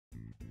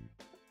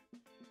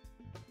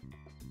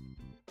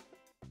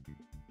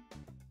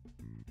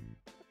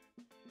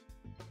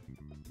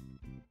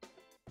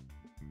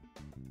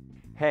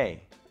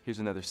Hey, here's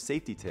another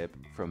safety tip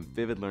from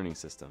Vivid Learning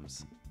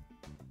Systems.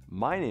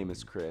 My name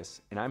is Chris,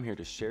 and I'm here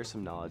to share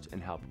some knowledge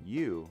and help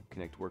you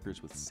connect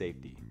workers with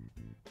safety.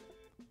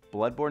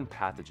 Bloodborne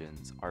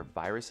pathogens are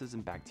viruses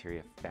and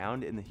bacteria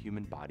found in the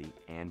human body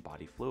and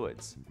body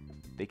fluids.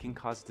 They can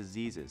cause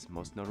diseases,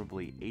 most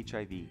notably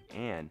HIV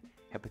and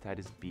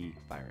hepatitis B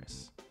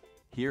virus.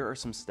 Here are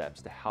some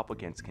steps to help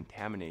against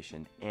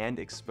contamination and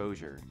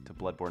exposure to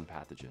bloodborne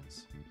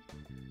pathogens.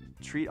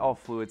 Treat all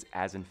fluids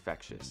as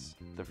infectious.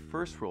 The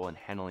first rule in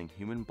handling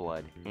human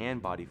blood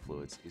and body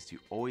fluids is to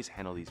always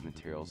handle these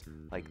materials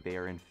like they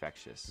are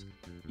infectious,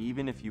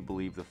 even if you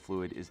believe the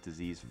fluid is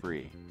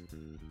disease-free.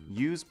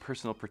 Use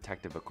personal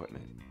protective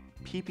equipment.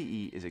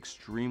 PPE is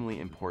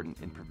extremely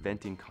important in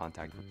preventing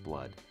contact with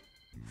blood.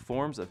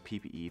 Forms of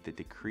PPE that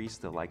decrease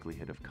the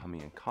likelihood of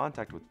coming in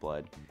contact with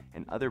blood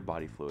and other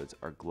body fluids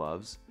are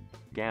gloves,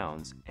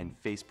 gowns, and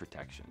face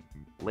protection.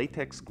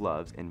 Latex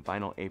gloves and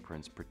vinyl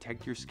aprons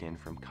protect your skin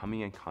from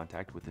coming in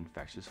contact with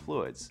infectious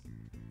fluids.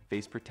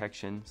 Face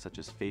protection, such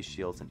as face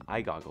shields and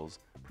eye goggles,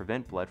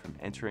 prevent blood from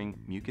entering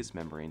mucous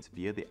membranes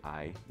via the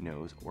eye,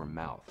 nose, or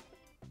mouth.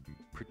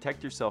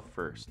 Protect yourself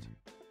first.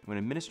 When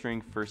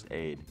administering first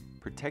aid,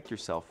 protect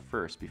yourself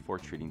first before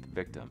treating the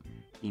victim.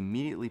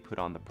 Immediately put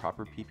on the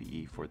proper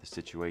PPE for the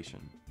situation.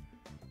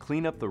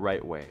 Clean up the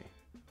right way.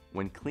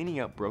 When cleaning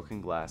up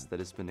broken glass that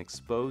has been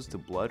exposed to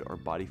blood or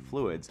body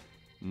fluids,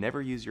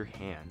 never use your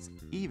hands,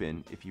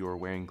 even if you are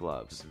wearing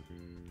gloves.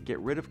 Get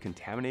rid of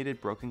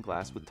contaminated broken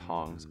glass with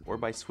tongs or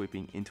by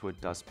sweeping into a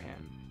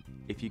dustpan.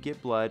 If you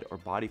get blood or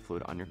body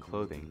fluid on your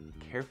clothing,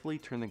 carefully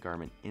turn the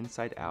garment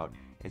inside out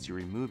as you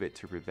remove it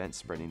to prevent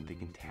spreading the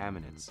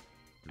contaminants.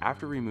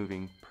 After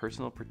removing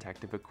personal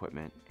protective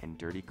equipment and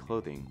dirty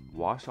clothing,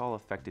 wash all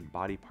affected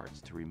body parts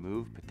to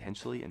remove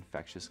potentially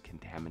infectious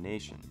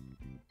contamination.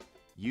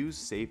 Use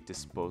safe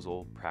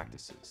disposal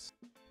practices.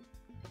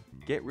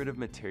 Get rid of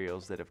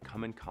materials that have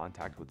come in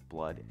contact with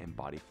blood and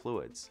body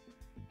fluids.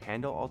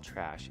 Handle all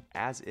trash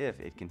as if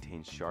it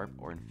contains sharp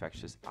or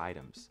infectious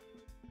items.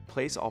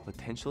 Place all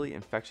potentially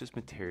infectious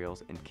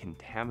materials and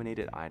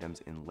contaminated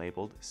items in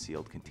labeled,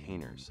 sealed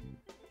containers.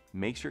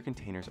 Make sure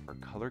containers are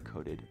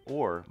color-coded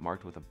or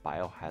marked with a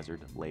biohazard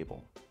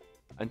label.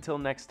 Until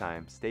next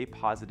time, stay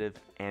positive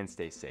and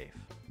stay safe.